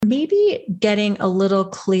maybe getting a little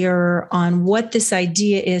clearer on what this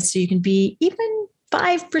idea is so you can be even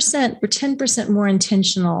 5% or 10% more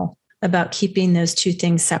intentional about keeping those two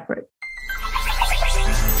things separate.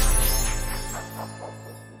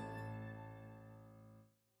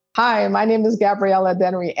 Hi, my name is Gabriella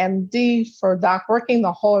Dennery, MD for Doc Working,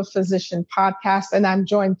 the Whole Physician podcast, and I'm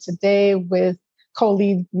joined today with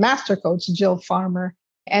co-lead master coach Jill Farmer.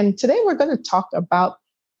 And today we're going to talk about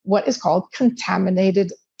what is called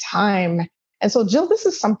contaminated time. And so, Jill, this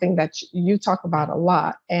is something that you talk about a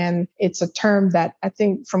lot, and it's a term that I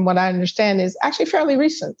think, from what I understand, is actually fairly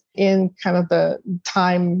recent in kind of the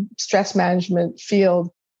time stress management field.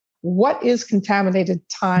 What is contaminated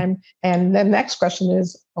time? And then the next question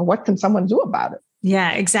is, what can someone do about it?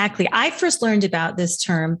 Yeah, exactly. I first learned about this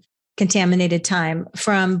term, contaminated time,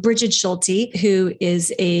 from Brigid Schulte, who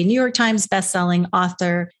is a New York Times bestselling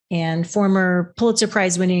author and former Pulitzer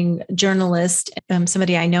Prize-winning journalist,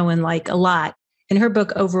 somebody I know and like a lot. In her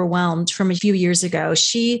book, Overwhelmed, from a few years ago,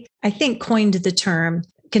 she, I think, coined the term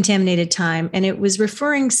contaminated time. And it was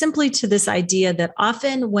referring simply to this idea that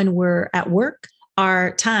often when we're at work,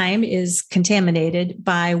 our time is contaminated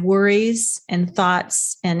by worries and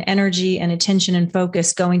thoughts and energy and attention and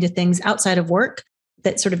focus going to things outside of work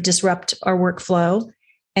that sort of disrupt our workflow.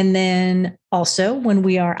 And then also when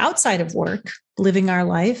we are outside of work, living our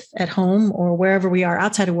life at home or wherever we are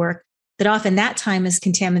outside of work, that often that time is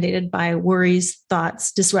contaminated by worries,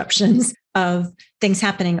 thoughts, disruptions of things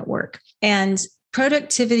happening at work. And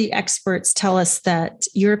productivity experts tell us that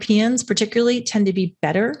Europeans particularly tend to be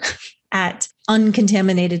better at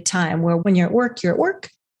uncontaminated time, where when you're at work, you're at work.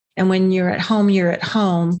 And when you're at home, you're at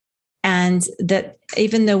home. And that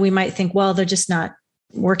even though we might think, well, they're just not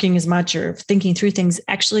working as much or thinking through things,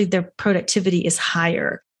 actually their productivity is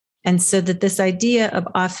higher. And so that this idea of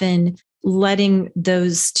often letting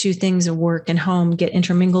those two things of work and home get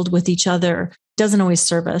intermingled with each other doesn't always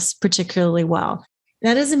serve us particularly well.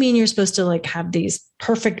 That doesn't mean you're supposed to have these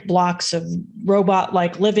perfect blocks of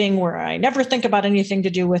robot-like living where I never think about anything to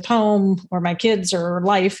do with home or my kids or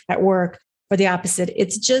life at work, or the opposite.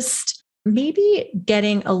 It's just maybe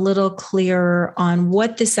getting a little clearer on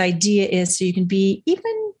what this idea is so you can be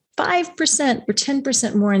even 5% or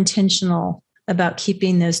 10% more intentional about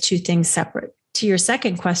keeping those two things separate. To your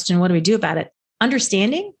second question, what do we do about it?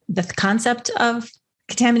 Understanding the concept of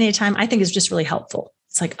contaminated time, I think, is just really helpful.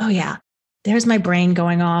 It's like, oh yeah, there's my brain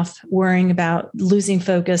going off, worrying about losing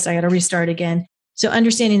focus. I got to restart again. So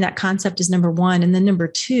understanding that concept is number one. And then number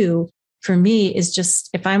two, for me, is just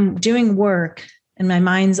if I'm doing work and my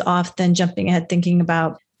mind's off, then jumping ahead, thinking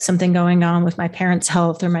about something going on with my parents'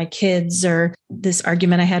 health or my kids or this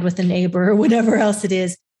argument I had with a neighbor or whatever else it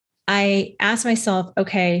is, I ask myself,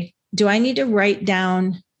 okay, do I need to write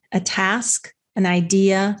down a task, an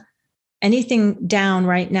idea, anything down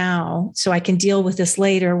right now so I can deal with this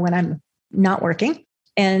later when I'm not working?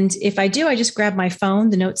 And if I do, I just grab my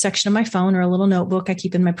phone, the note section of my phone, or a little notebook I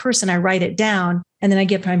keep in my purse, and I write it down. And then I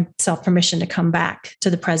give myself permission to come back to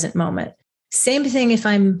the present moment. Same thing if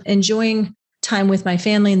I'm enjoying time with my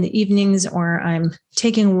family in the evenings, or I'm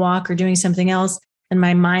taking a walk or doing something else, and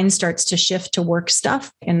my mind starts to shift to work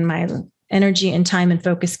stuff and my energy and time and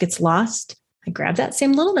focus gets lost. I grab that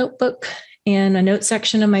same little notebook and a note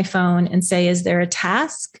section of my phone and say, is there a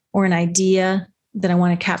task or an idea that I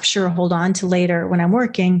want to capture or hold on to later when I'm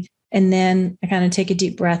working? And then I kind of take a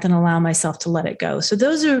deep breath and allow myself to let it go. So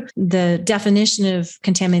those are the definition of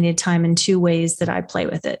contaminated time in two ways that I play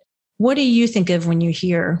with it. What do you think of when you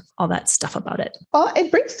hear all that stuff about it? Well, it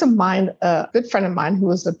brings to mind a good friend of mine who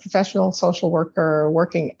was a professional social worker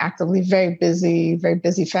working actively, very busy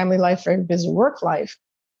family life, very busy work life,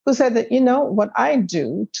 who said that, what I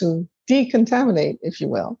do to decontaminate, if you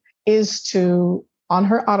will, is to, on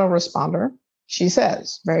her autoresponder, she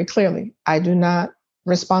says very clearly, I do not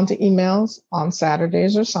respond to emails on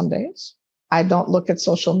Saturdays or Sundays. I don't look at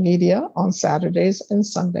social media on Saturdays and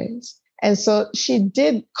Sundays. And so she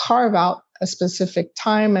did carve out a specific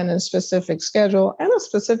time and a specific schedule and a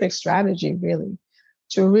specific strategy, really,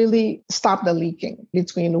 to really stop the leaking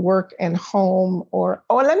between work and home, or,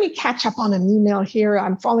 oh, let me catch up on an email here.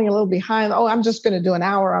 I'm falling a little behind. Oh, I'm just going to do an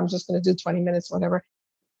hour. I'm just going to do 20 minutes, whatever.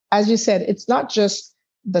 As you said, it's not just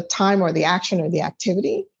the time or the action or the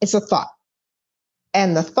activity, it's a thought.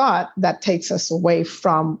 And the thought that takes us away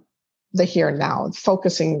from the here and now,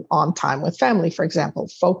 focusing on time with family, for example,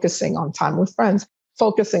 focusing on time with friends,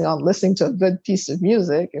 focusing on listening to a good piece of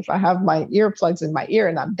music. If I have my earplugs in my ear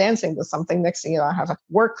and I'm dancing to something, next thing you know, I have a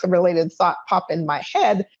work-related thought pop in my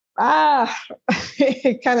head.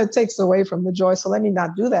 It kind of takes away from the joy. So let me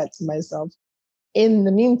not do that to myself. In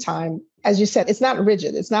the meantime, as you said, it's not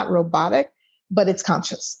rigid, it's not robotic, but it's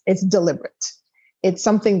conscious. It's deliberate. It's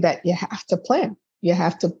something that you have to plan. You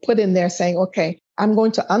have to put in there saying, okay, I'm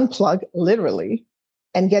going to unplug literally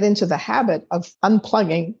and get into the habit of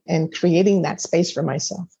unplugging and creating that space for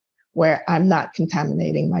myself where I'm not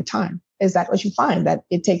contaminating my time. Is that what you find? That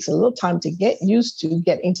it takes a little time to get used to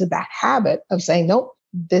get into that habit of saying, nope,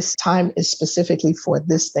 this time is specifically for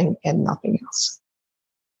this thing and nothing else.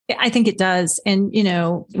 I think it does. And,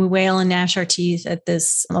 we wail and gnash our teeth at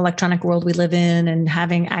this electronic world we live in and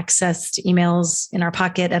having access to emails in our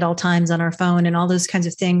pocket at all times on our phone and all those kinds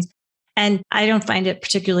of things. And I don't find it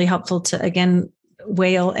particularly helpful to, again,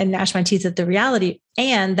 wail and gnash my teeth at the reality.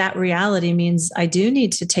 And that reality means I do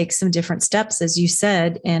need to take some different steps, as you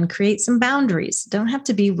said, and create some boundaries. Don't have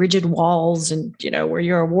to be rigid walls and, where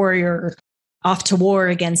you're a warrior off to war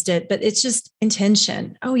against it, but it's just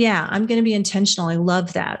intention. Oh yeah, I'm going to be intentional. I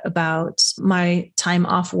love that about my time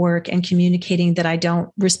off work and communicating that I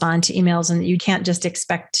don't respond to emails and that you can't just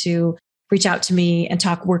expect to reach out to me and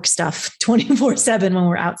talk work stuff 24/7 when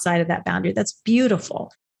we're outside of that boundary. That's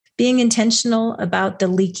beautiful. Being intentional about the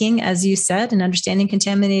leaking, as you said, and understanding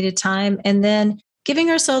contaminated time, and then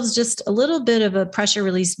giving ourselves just a little bit of a pressure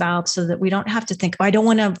release valve so that we don't have to think, I don't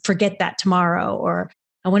want to forget that tomorrow, or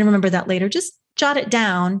I want to remember that later. Just jot it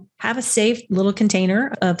down, have a safe little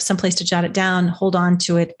container of someplace to jot it down, hold on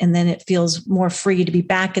to it, and then it feels more free to be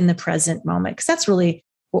back in the present moment. Because that's really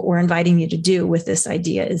what we're inviting you to do with this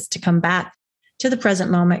idea, is to come back to the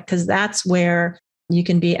present moment, because that's where you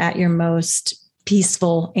can be at your most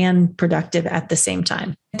peaceful and productive at the same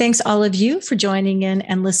time. Thanks all of you for joining in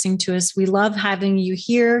and listening to us. We love having you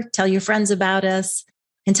here. Tell your friends about us.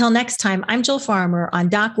 Until next time, I'm Jill Farmer on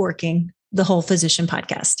Doc Working, the Whole Physician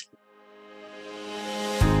Podcast.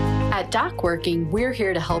 At Doc Working, we're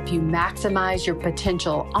here to help you maximize your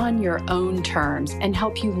potential on your own terms and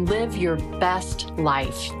help you live your best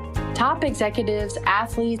life. Top executives,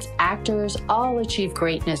 athletes, actors all achieve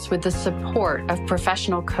greatness with the support of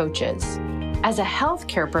professional coaches. As a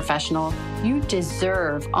healthcare professional, you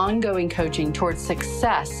deserve ongoing coaching towards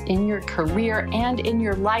success in your career and in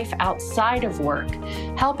your life outside of work,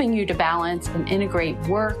 helping you to balance and integrate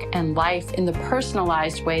work and life in the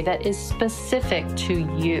personalized way that is specific to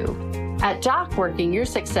you. At Doc Working, your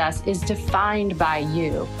success is defined by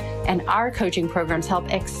you, and our coaching programs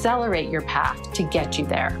help accelerate your path to get you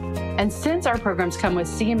there. And since our programs come with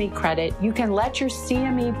CME credit, you can let your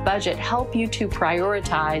CME budget help you to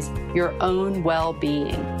prioritize your own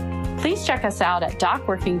well-being. Please check us out at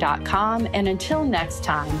docworking.com. And until next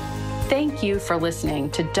time, thank you for listening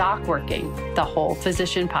to Doc Working, the Whole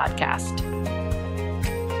Physician Podcast.